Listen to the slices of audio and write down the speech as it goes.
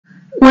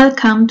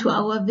Welcome to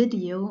our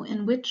video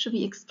in which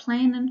we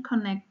explain and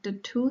connect the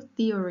two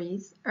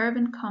theories,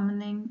 urban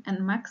commoning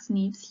and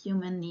Max-Neefs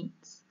human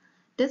needs.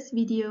 This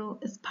video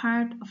is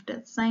part of the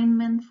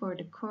assignment for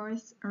the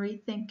course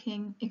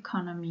Rethinking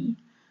Economy,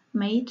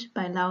 made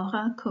by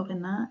Laura,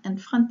 Corinna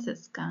and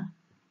Franziska.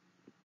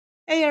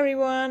 Hey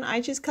everyone, I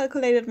just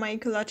calculated my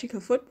ecological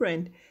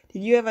footprint.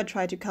 Did you ever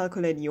try to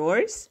calculate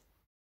yours?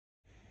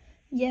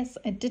 Yes,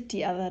 I did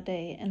the other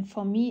day, and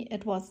for me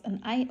it was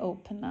an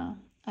eye-opener.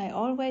 I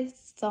always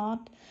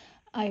thought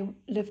I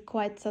lived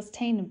quite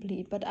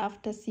sustainably, but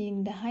after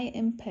seeing the high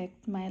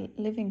impact my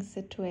living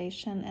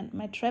situation and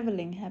my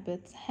traveling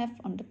habits have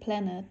on the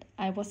planet,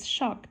 I was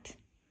shocked.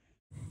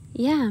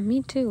 Yeah,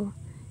 me too.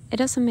 It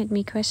also made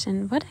me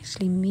question what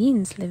actually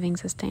means living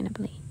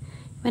sustainably.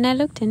 When I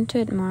looked into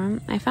it more,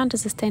 I found the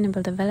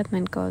Sustainable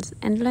Development Goals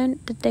and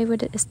learned that they were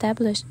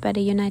established by the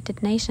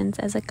United Nations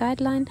as a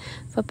guideline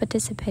for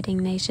participating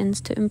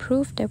nations to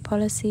improve their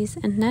policies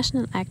and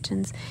national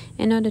actions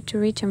in order to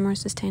reach a more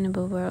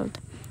sustainable world.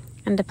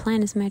 And the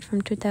plan is made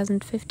from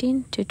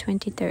 2015 to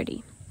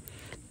 2030.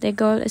 Their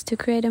goal is to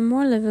create a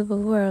more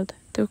livable world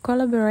through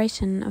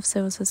collaboration of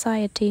civil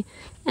society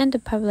and the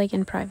public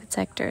and private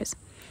sectors.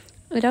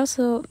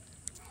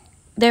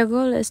 Their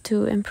goal is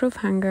to improve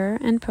hunger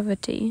and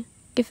poverty,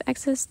 give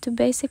access to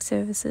basic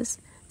services,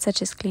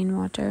 such as clean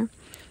water,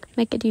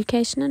 make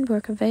education and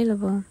work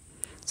available,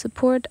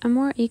 support a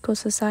more equal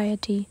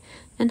society,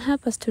 and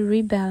help us to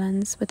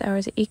rebalance with our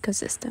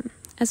ecosystem,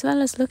 as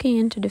well as looking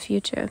into the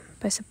future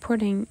by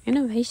supporting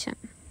innovation.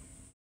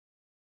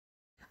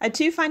 I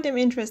too find them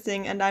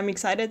interesting and I'm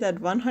excited that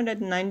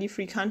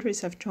 193 countries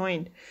have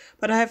joined,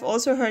 but I have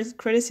also heard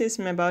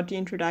criticism about the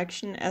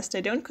introduction as they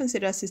don't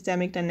consider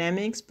systemic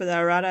dynamics but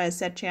are rather a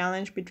set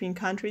challenge between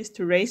countries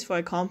to race for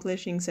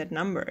accomplishing set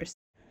numbers.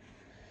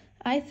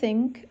 I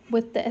think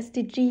with the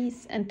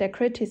SDGs and their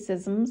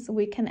criticisms,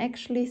 we can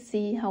actually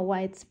see how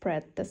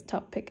widespread this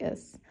topic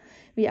is.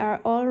 We are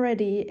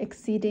already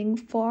exceeding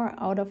 4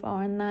 out of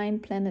our 9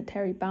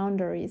 planetary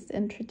boundaries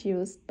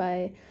introduced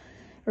by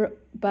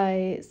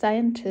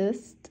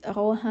scientist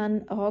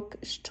Rohan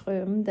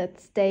Rockström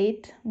that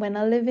state when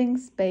a living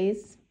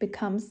space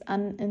becomes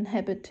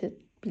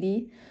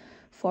uninhabitably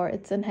for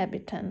its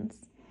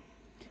inhabitants.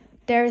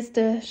 There is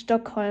the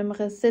Stockholm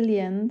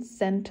Resilience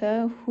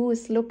Center who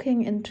is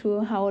looking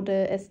into how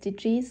the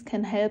SDGs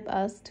can help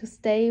us to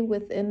stay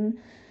within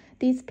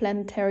these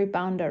planetary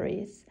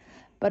boundaries.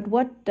 But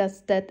what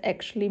does that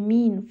actually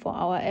mean for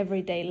our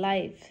everyday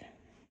life?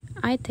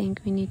 I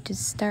think we need to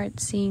start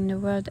seeing the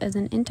world as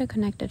an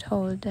interconnected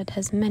whole that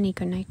has many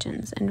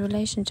connections and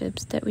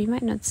relationships that we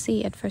might not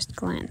see at first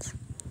glance.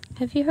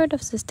 Have you heard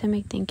of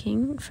systemic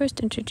thinking,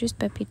 first introduced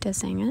by Peter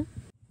Singer?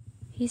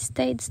 He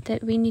states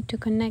that we need to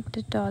connect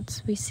the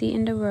dots we see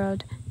in the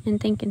world and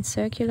think in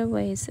circular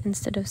ways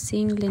instead of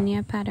seeing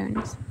linear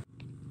patterns.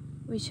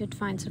 We should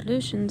find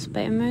solutions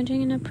by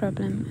emerging in a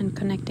problem and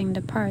connecting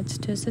the parts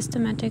to a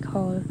systematic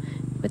whole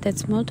with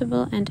its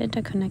multiple and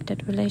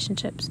interconnected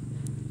relationships.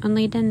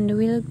 Only then do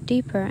we look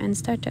deeper and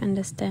start to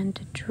understand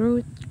the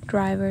true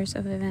drivers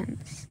of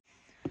events.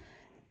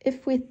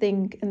 If we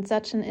think in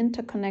such an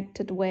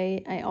interconnected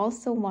way, I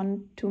also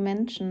want to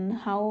mention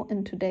how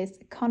in today's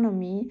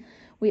economy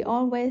we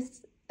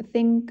always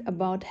think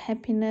about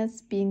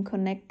happiness being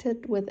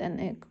connected with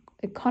an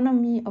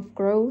economy of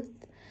growth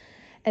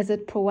as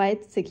it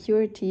provides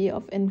security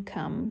of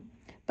income.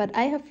 But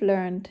I have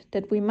learned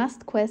that we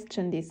must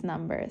question these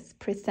numbers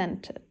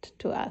presented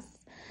to us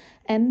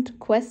and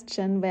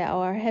question where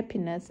our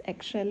happiness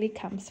actually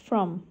comes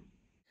from.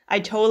 I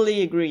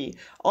totally agree.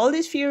 All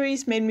these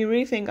theories made me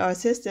rethink our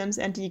systems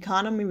and the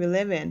economy we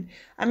live in.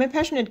 I'm a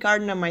passionate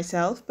gardener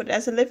myself, but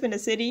as I live in a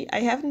city, I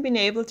haven't been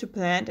able to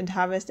plant and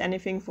harvest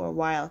anything for a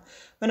while.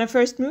 When I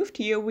first moved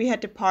here, we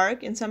had the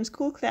park and some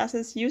school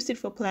classes used it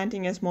for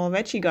planting a small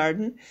veggie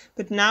garden,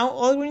 but now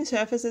all green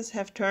surfaces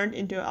have turned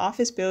into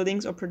office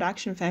buildings or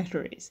production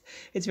factories.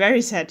 It's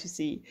very sad to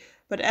see.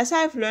 But as I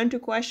have learned to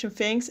question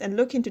things and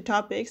look into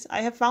topics,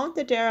 I have found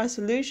that there are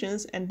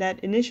solutions and that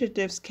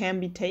initiatives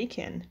can be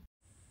taken.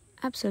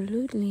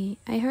 Absolutely.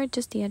 I heard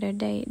just the other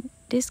day,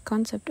 this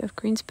concept of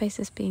green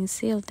spaces being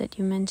sealed that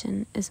you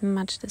mentioned is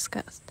much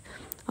discussed.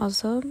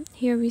 Also,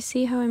 here we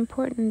see how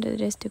important it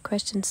is to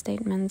question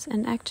statements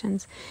and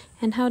actions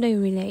and how they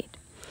relate.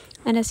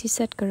 And as you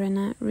said,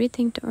 Corinna,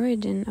 rethink the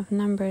origin of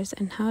numbers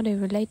and how they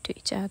relate to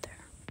each other.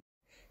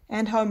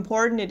 And how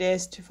important it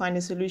is to find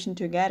a solution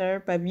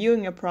together by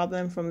viewing a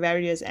problem from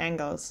various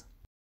angles.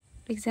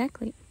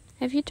 Exactly.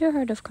 Have you two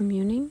heard of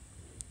communing?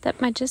 That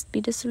might just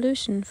be the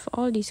solution for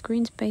all these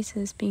green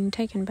spaces being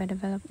taken by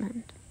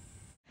development.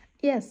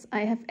 Yes,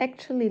 I have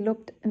actually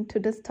looked into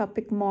this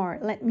topic more.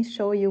 Let me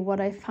show you what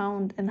I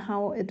found and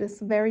how it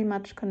is very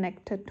much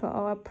connected to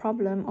our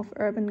problem of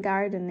urban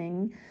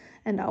gardening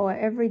and our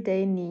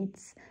everyday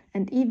needs,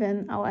 and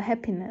even our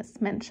happiness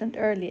mentioned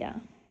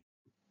earlier.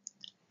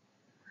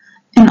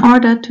 In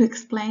order to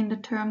explain the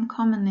term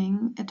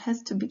commoning, it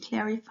has to be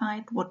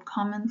clarified what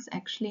commons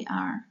actually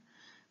are.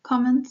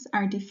 Commons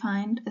are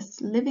defined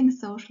as living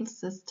social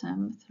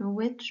system through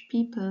which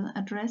people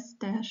address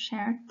their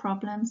shared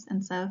problems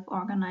in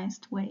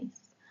self-organized ways,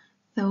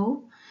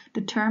 though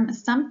the term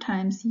is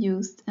sometimes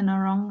used in a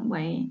wrong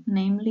way,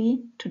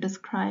 namely to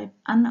describe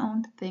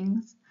unowned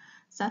things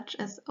such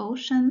as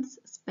oceans,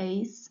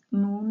 space,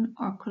 moon,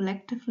 or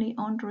collectively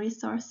owned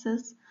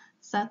resources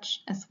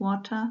such as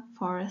water,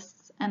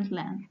 forests, and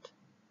land.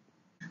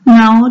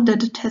 Now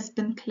that it has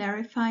been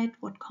clarified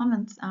what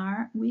commons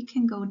are, we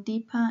can go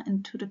deeper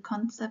into the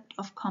concept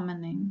of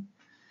commoning.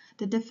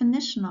 The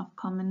definition of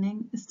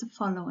commoning is the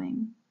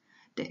following: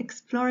 the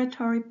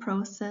exploratory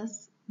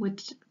process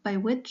by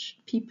which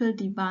people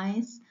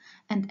devise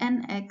and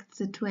enact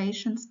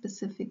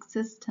situation-specific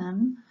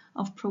system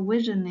of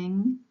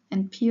provisioning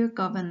and peer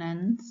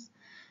governance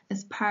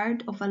as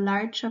part of a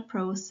larger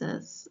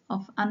process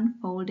of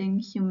unfolding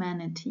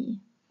humanity.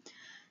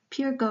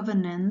 Peer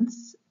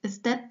governance is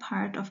that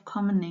part of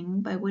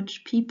commoning by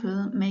which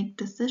people make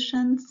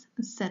decisions,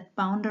 set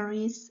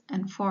boundaries,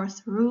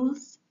 enforce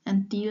rules,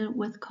 and deal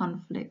with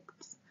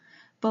conflicts,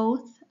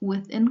 both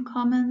within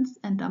commons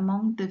and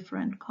among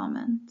different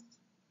commons.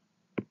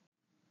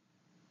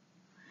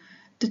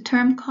 The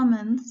term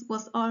commons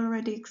was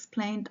already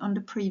explained on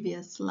the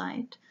previous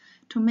slide.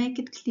 To make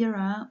it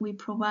clearer, we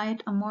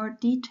provide a more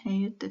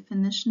detailed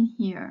definition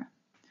here.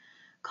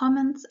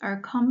 Commons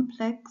are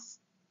complex,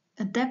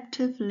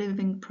 adaptive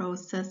living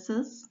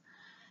processes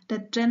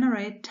that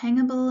generate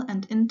tangible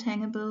and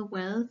intangible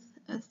wealth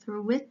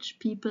through which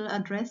people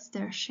address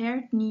their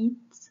shared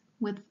needs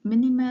with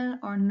minimal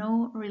or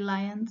no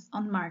reliance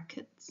on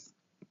markets.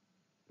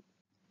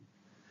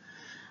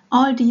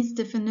 All these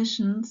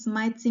definitions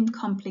might seem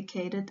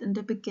complicated in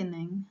the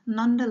beginning.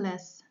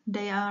 Nonetheless,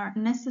 they are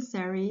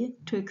necessary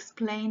to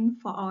explain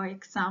for our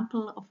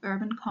example of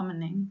urban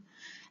commoning,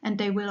 and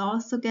they will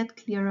also get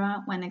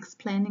clearer when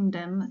explaining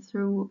them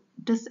through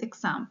this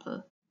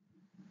example.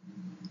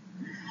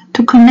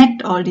 To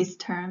connect all these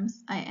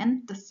terms, I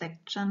end the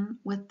section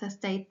with the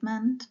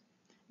statement: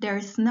 there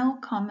is no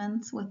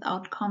commons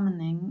without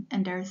commoning,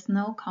 and there is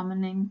no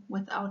commoning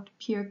without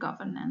peer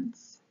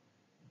governance.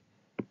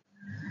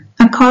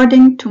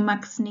 According to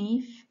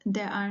Max-Neefs,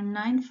 there are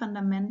 9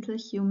 fundamental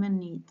human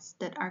needs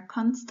that are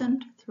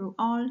constant through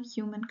all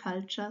human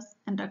cultures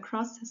and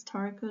across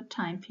historical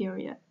time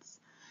periods.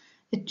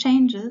 It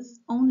changes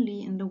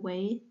only in the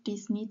way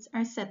these needs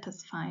are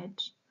satisfied.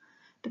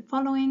 The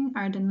following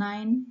are the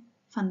 9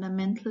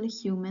 fundamental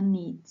human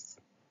needs.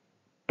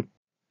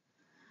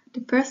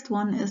 The first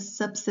one is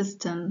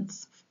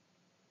subsistence,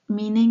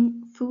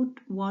 meaning food,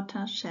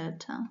 water,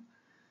 shelter.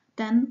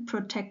 Then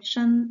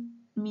protection,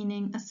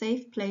 meaning a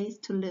safe place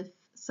to live,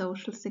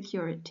 social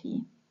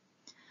security.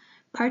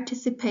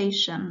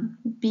 Participation,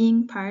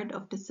 being part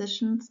of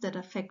decisions that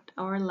affect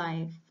our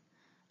life.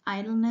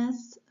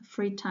 Idleness,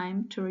 free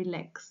time to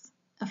relax.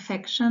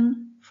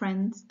 Affection,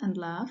 friends and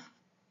love.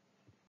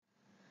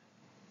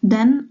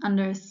 Then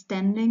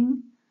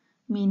understanding,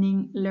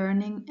 meaning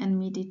learning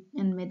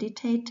and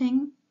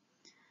meditating.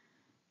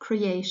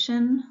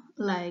 Creation,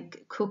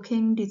 like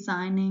cooking,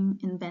 designing,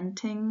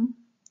 inventing.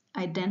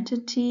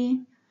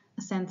 Identity,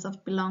 a sense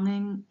of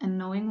belonging and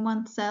knowing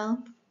oneself.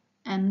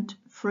 And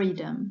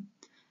freedom,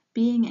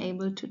 being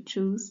able to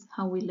choose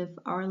how we live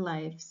our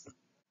lives.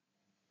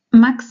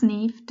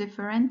 Max-Neefs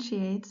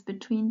differentiates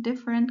between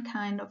different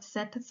kinds of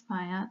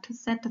satisfier to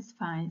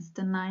satisfy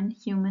the 9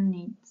 human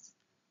needs.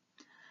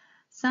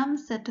 Some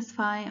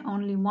satisfy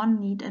only one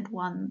need at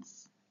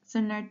once.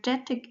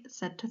 Synergetic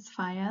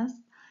satisfiers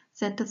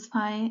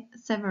satisfy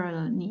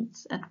several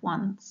needs at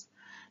once.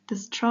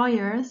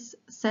 Destroyers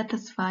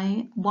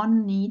satisfy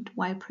one need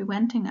while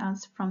preventing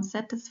us from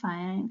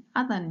satisfying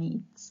other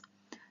needs.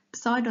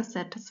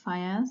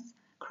 Pseudo-satisfiers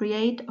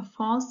create a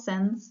false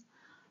sense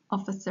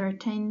of a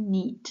certain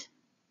need.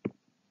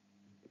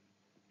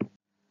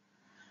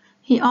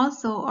 He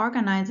also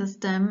organizes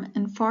them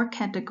in 4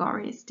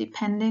 categories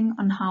depending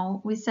on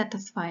how we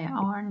satisfy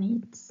our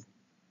needs.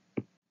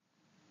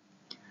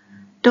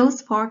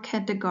 Those 4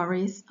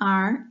 categories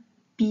are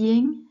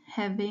being,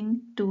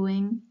 having,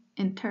 doing,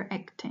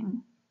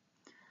 interacting.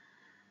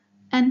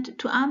 And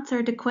to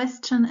answer the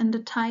question in the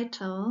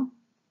title,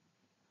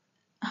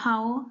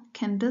 how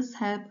can this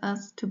help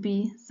us to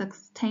be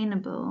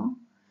sustainable?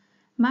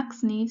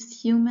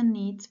 Max-Neefs' human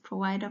needs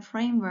provide a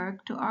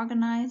framework to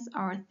organize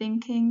our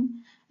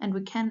thinking, and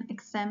we can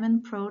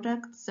examine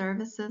products,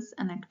 services,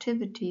 and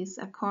activities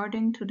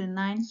according to the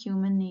 9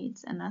 human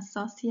needs and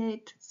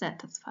associate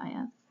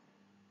satisfiers.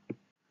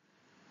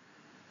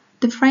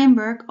 The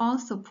framework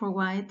also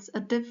provides a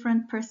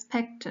different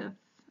perspective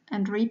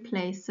and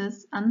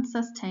replaces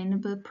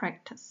unsustainable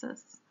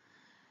practices.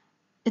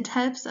 It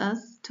helps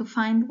us to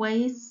find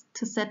ways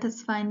to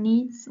satisfy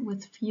needs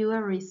with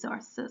fewer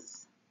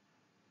resources.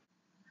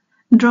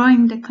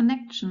 Drawing the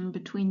connection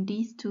between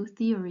these 2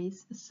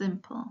 theories is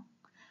simple.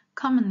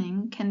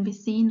 Commoning can be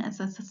seen as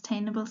a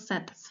sustainable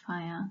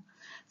satisfier.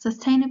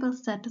 Sustainable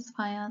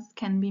satisfiers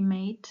can be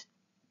made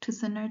to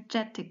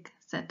synergetic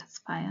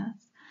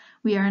satisfiers,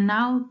 We are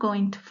now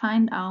going to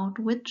find out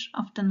which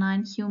of the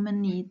 9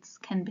 human needs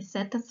can be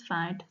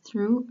satisfied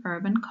through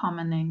urban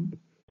commoning.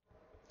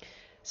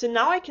 So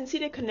now I can see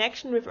the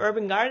connection with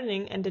urban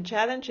gardening and the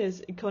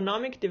challenges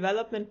economic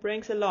development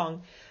brings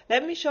along.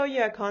 Let me show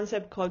you a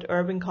concept called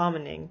urban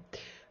commoning.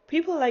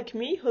 People like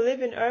me who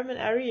live in urban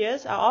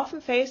areas are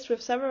often faced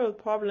with several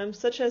problems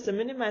such as the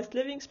minimized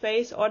living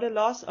space or the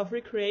loss of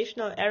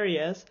recreational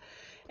areas,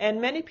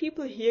 and many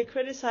people here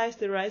criticize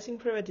the rising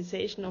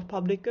privatization of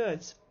public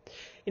goods.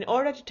 In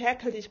order to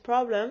tackle these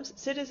problems,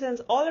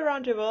 citizens all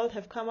around the world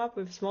have come up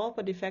with small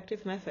but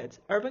effective methods.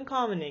 Urban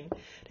commoning.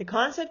 The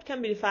concept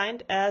can be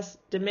defined as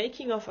the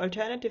making of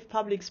alternative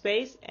public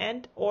space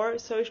and/or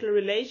social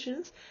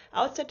relations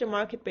outside the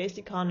market-based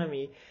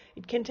economy.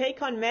 It can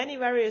take on many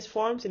various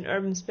forms in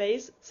urban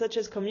space, such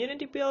as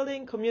community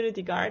building,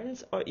 community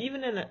gardens, or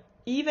even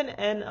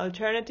an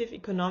alternative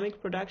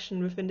economic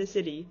production within the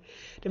city.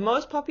 The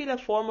most popular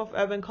form of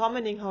urban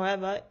commoning,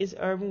 however, is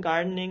urban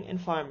gardening and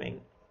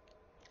farming.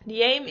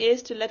 The aim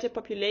is to let the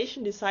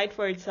population decide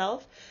for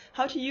itself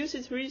how to use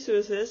its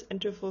resources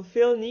and to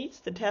fulfill needs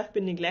that have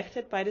been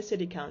neglected by the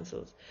city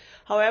councils.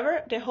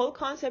 However, the whole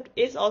concept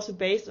is also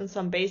based on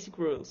some basic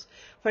rules.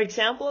 For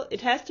example,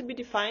 it has to be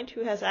defined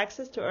who has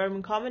access to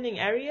urban commoning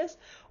areas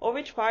or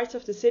which parts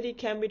of the city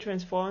can be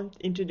transformed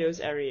into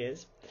those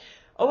areas.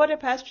 Over the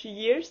past few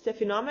years, the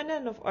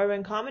phenomenon of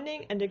urban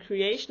commoning and the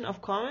creation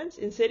of commons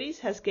in cities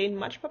has gained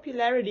much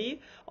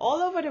popularity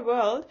all over the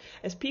world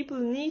as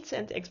people's needs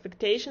and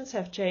expectations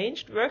have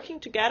changed, working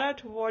together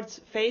towards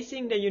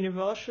facing the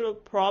universal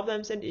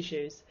problems and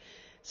issues.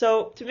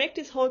 So, to make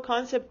this whole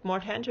concept more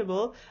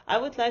tangible, I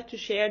would like to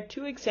share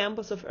 2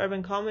 examples of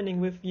urban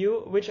commoning with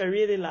you, which I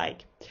really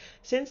like.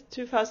 Since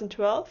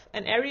 2012,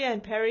 an area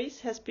in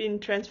Paris has been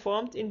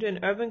transformed into an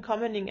urban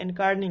commoning and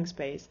gardening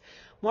space.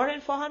 More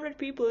than 400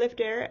 people live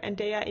there, and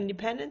they are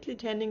independently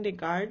tending the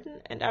garden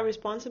and are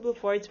responsible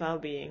for its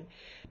well-being.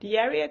 The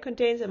area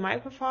contains a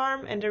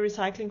microfarm and a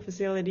recycling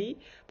facility,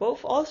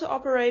 both also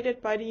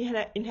operated by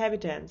the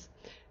inhabitants.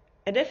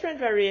 A different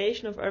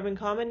variation of urban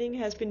commoning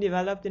has been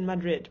developed in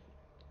Madrid,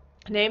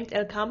 named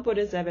El Campo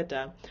de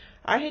Cebeta.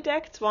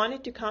 Architects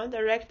wanted to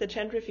counteract the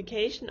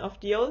gentrification of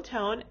the old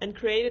town and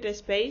created a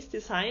space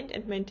designed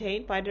and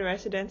maintained by the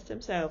residents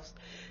themselves.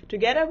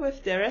 Together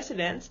with the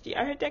residents, the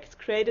architects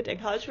created a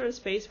cultural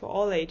space for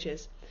all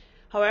ages.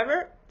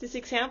 However, this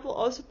example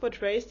also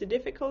portrays the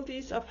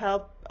difficulties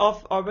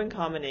of urban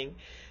commoning.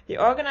 The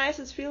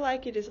organizers feel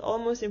like it is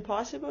almost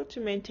impossible to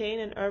maintain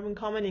an urban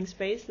commoning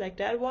space like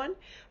that one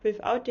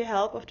without the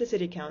help of the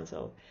city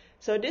council.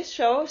 So this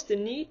shows the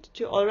need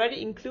to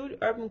already include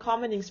urban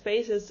commoning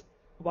spaces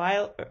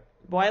while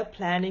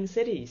planning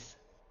cities.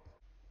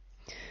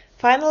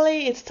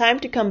 Finally, it's time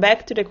to come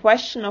back to the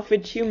question of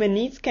which human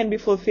needs can be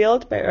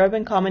fulfilled by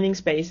urban commoning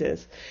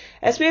spaces.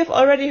 As we have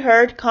already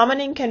heard,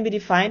 commoning can be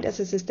defined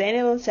as a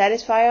sustainable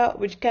satisfier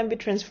which can be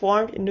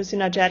transformed into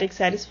synergetic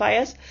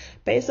satisfiers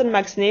based on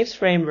Max-Neefs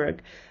framework.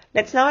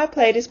 Let's now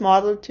apply this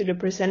model to the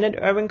presented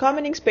urban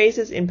commoning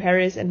spaces in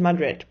Paris and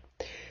Madrid.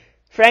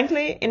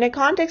 Frankly, in the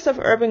context of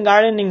urban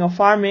gardening or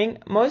farming,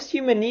 most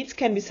human needs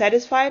can be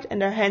satisfied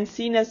and are hence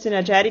seen as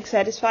synergetic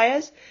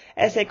satisfiers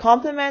as they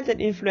complement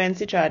and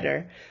influence each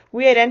other.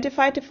 We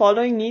identified the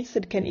following needs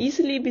that can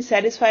easily be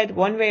satisfied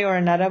one way or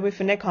another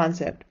within the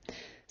concept: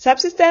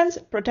 subsistence,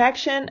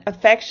 protection,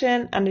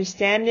 affection,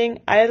 understanding,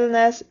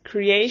 idleness,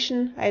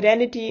 creation,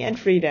 identity, and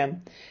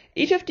freedom.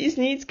 Each of these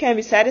needs can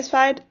be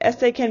satisfied as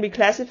they can be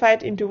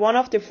classified into one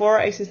of the 4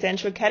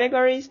 existential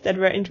categories that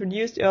were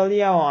introduced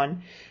earlier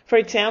on. For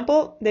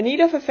example, the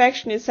need of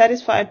affection is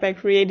satisfied by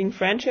creating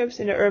friendships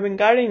in the urban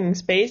gardening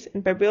space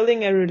and by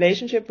building a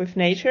relationship with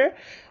nature,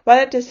 while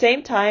at the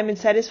same time it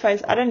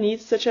satisfies other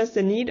needs such as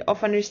the need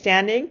of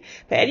understanding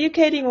by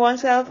educating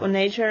oneself on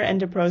nature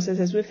and the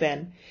processes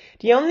within.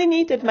 The only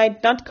need that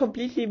might not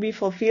completely be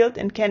fulfilled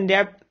and can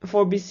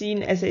therefore be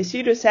seen as a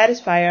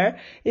pseudo-satisfier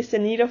is the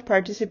need of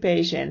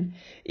participation.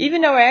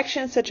 Even though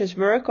actions such as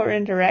work or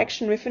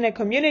interaction within a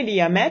community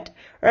are met,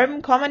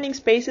 urban commoning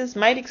spaces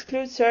might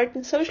exclude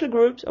certain social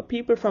groups or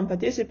people from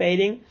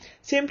participating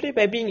simply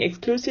by being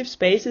exclusive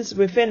spaces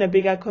within a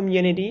bigger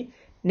community,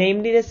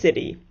 namely the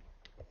city.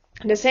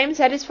 The same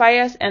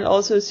satisfiers and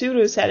also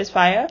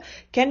pseudo-satisfier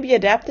can be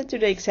adapted to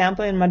the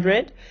example in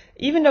Madrid,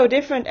 even though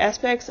different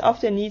aspects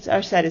of the needs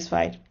are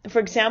satisfied. For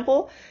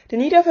example, the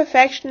need of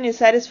affection is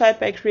satisfied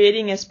by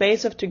creating a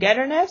space of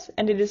togetherness,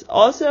 and it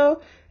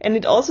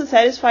also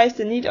satisfies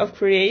the need of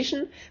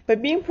creation by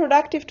being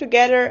productive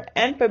together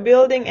and by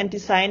building and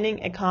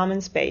designing a common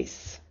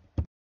space.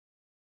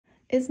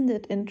 Isn't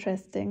it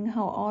interesting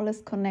how all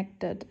is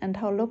connected and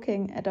how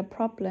looking at a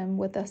problem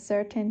with a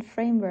certain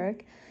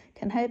framework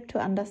can help to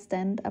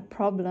understand a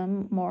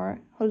problem more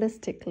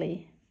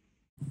holistically?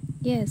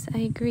 Yes, I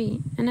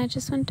agree. And I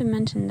just want to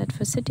mention that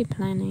for city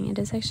planning, it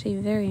is actually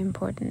very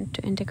important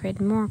to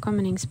integrate more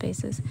commoning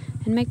spaces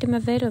and make them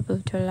available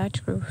to a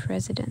large group of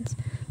residents,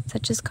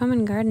 such as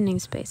common gardening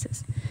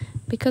spaces,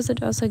 because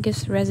it also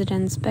gives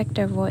residents back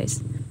their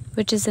voice,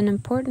 which is an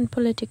important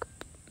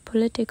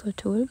political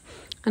tool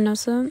and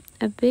also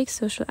a big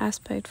social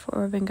aspect for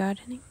urban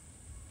gardening.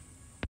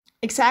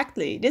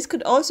 Exactly. This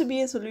could also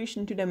be a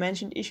solution to the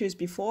mentioned issues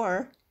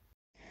before.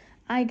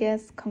 I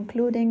guess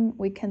concluding,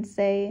 we can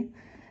say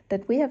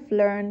that we have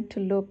learned to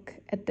look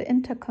at the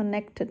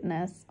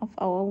interconnectedness of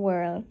our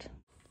world.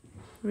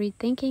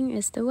 Rethinking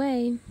is the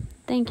way.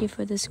 Thank you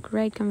for this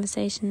great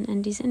conversation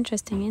and these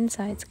interesting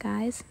insights,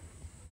 guys.